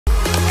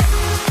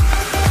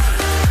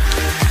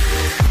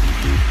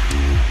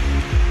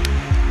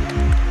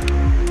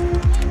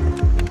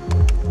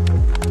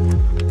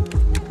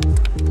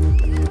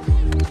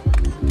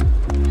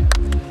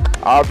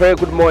Very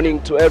good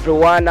morning to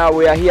everyone.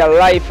 We are here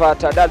live at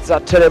that's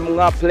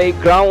Thronged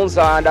Playgrounds,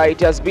 and it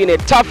has been a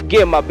tough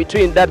game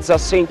between that's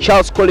St.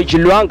 Charles College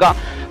Lwanga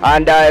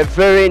and a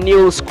very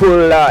new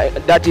school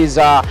that is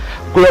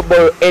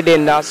Global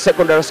Eden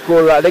Secondary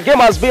School. The game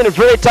has been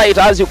very tight.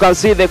 As you can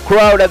see, the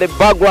crowd at the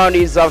background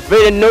is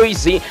very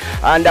noisy,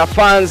 and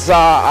fans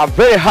are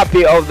very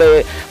happy of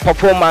the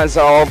performance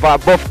of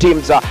both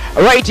teams.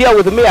 Right here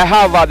with me, I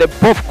have the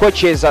both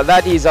coaches.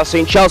 That is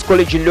St. Charles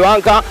College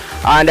Lwanga,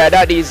 and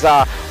that is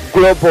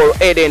Global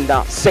Eden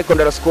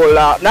Secondary School.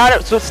 Now,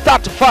 to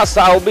start first,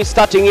 I'll be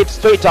starting it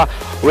straight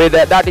with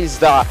that is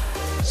the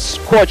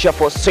coach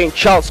for St.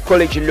 Charles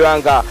College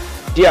Lwanga.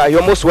 Dear,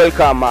 you're most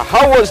welcome.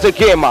 How was the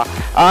game?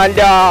 And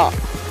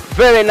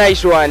very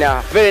nice one,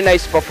 very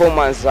nice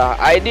performance.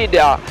 I did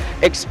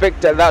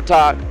expect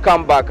that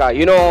comeback.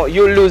 You know,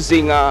 you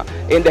losing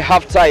in the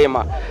halftime,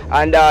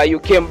 and you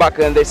came back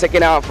in the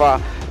second half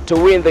to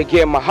win the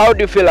game. How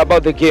do you feel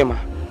about the game?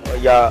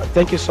 Yeah,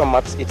 thank you so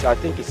much. I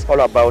think it's all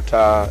about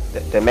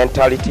the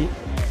mentality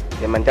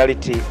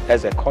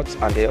as a coach,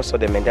 and also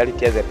the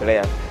mentality as a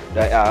player,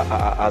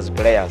 as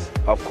players.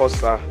 Of course,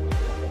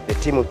 the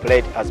team we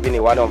played has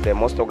been one of the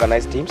most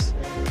organized teams.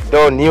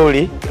 Though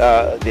newly,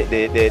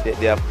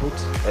 they have put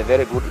a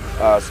very good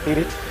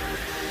spirit,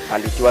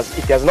 and it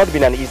has not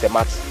been an easy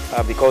match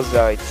because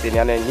it's in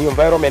a new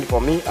environment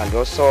for me, and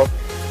also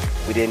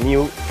with the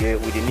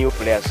new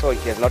players. So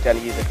it is not an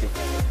easy thing.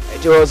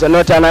 It was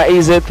not an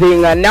easy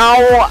thing. And now,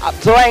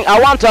 I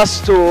want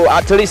us to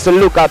at least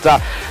look at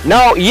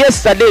now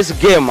yesterday's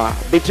game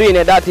between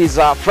that is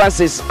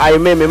Francis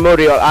Aime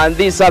Memorial and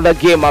this other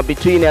game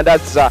between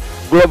that's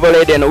Global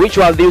Eden. Which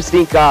one do you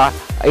think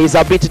is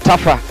a bit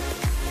tougher?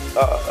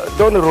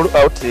 Don't rule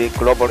out the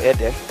Global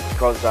Eden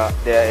because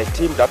they're a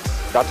team that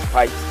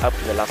fights up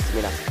to the last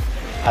minute.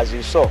 As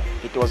you saw,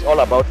 it was all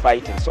about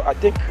fighting. So I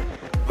think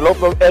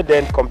Global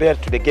Eden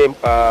compared to the game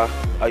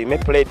you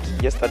played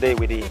yesterday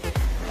with the,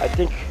 I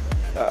think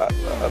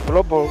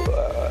Global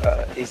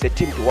is a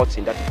team to watch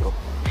in that group.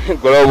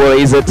 Global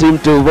is a team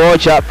to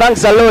watch.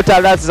 Thanks a lot.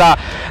 That's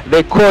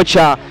the coach,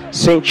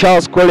 St.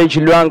 Charles College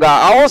Lwanga.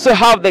 I also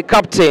have the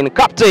captain.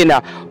 Captain,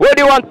 what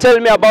do you want to tell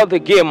me about the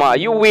game?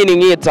 You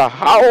winning it.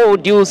 How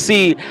do you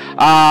see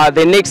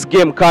the next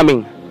game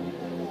coming?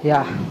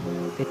 Yeah,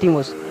 the team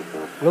was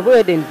Global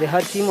Eden, the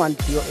hard team, and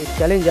it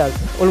challenged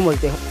us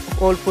almost the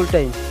whole full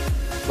time.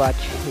 But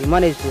we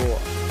managed to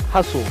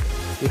hustle.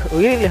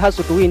 We really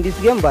hustle to win this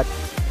game, but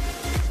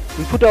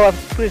we put our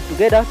spirit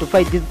together to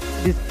fight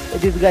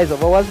these guys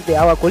of ours. They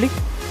are our colleagues.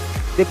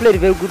 They played a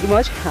very good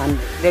match, and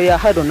they are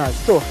hard on us.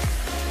 So,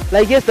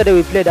 like yesterday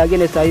we played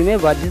against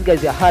Ayume, but these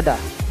guys are harder.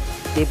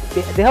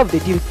 They have the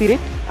team spirit,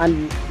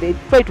 and they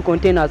try to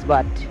contain us,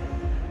 but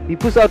we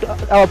push out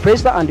our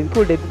pressure and we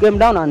pull the game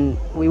down, and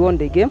we won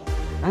the game.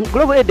 And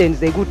Global Eden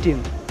is a good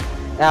team,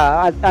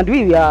 and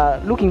we are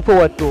looking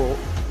forward to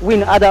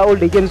win all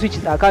the games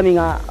which are coming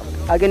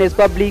against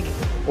Public,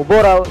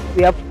 Obora.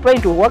 We are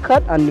trying to work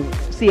hard and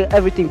see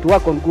everything to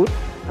work on good,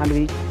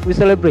 and we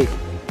celebrate.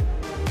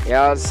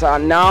 Yes,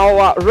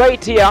 now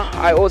right here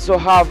I also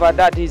have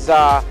that is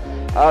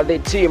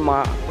the team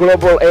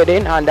Global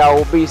Eden, and I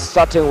will be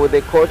starting with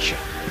the coach.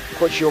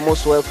 Coach, you're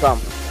most welcome.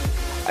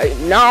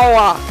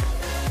 Now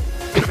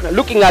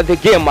looking at the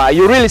game,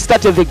 you really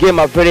started the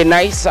game very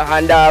nice,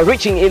 and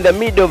reaching in the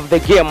middle of the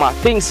game,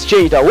 things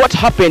changed. What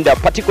happened,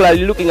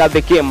 particularly looking at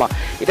the game?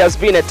 It has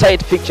been a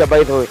tight picture,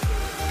 by the way.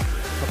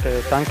 Okay,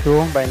 thank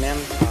you. My name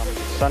is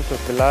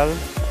Santos Bilal,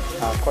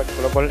 coach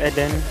Global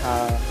Eden.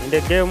 In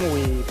the game,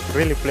 we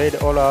really played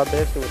all our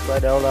best. We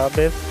tried all our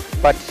best,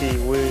 but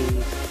we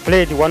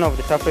played one of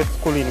the toughest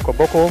schools in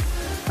Koboko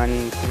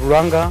and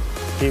Lwanga.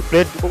 They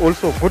played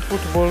also good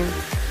football.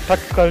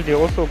 Tactical, they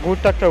also good.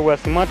 Tactical were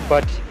smart,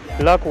 but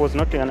luck was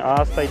not on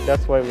our side.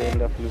 That's why we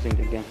ended up losing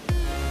the game.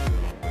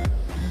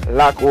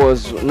 Luck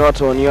was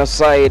not on your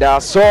side.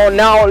 So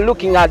now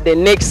looking at the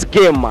next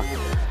game,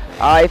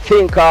 I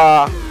think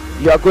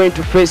you are going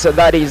to face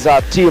that is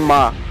team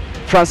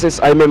Francis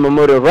Aime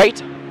Memorial,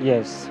 right?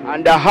 Yes.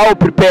 And how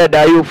prepared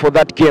are you for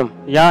that game?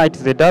 Yeah, it's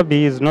the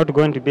derby. It's not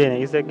going to be an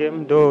easy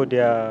game, though they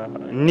are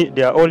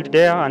old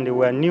there and they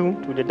were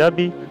new to the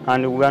derby,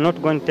 and we are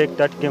not going to take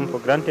that game for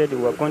granted.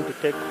 We are going to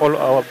take all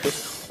our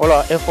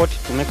effort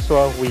to make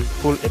sure we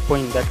pull a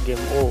point in that game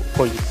or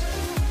points.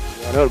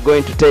 We are not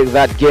going to take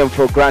that game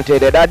for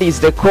granted. That is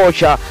the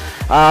coach,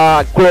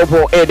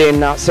 Global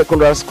Eden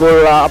Secondary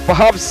School.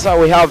 Perhaps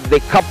we have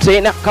the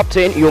captain.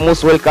 Captain, you're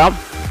most welcome.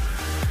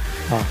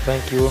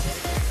 Thank you.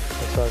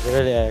 It was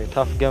really a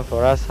tough game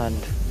for us, and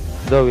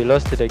though we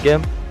lost the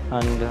game,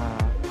 and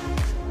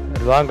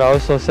Lwanga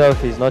also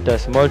self is not a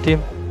small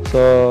team,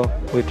 so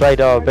we tried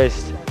our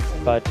best,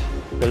 but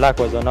the luck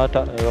was not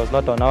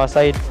on our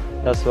side.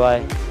 That's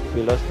why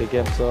we lost the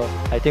game. So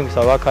I think we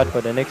shall work hard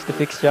for the next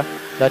fixture.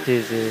 That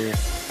is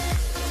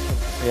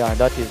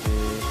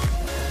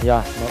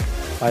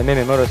Aime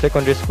Memorial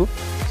Secondary School.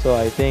 So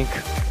I think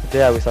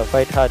there we shall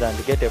fight hard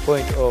and get a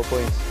point or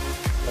points.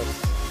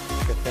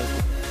 Okay, thank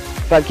you.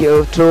 Thank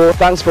you too.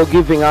 Thanks for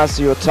giving us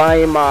your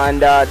time.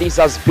 And this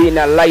has been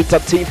a Lighter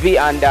TV,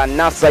 and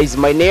NASA is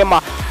my name.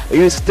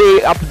 You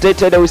stay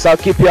updated. We shall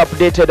keep you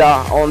updated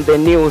on the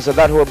news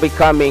that will be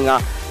coming.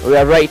 We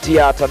are right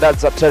here at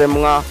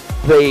Thronged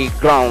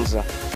Playgrounds.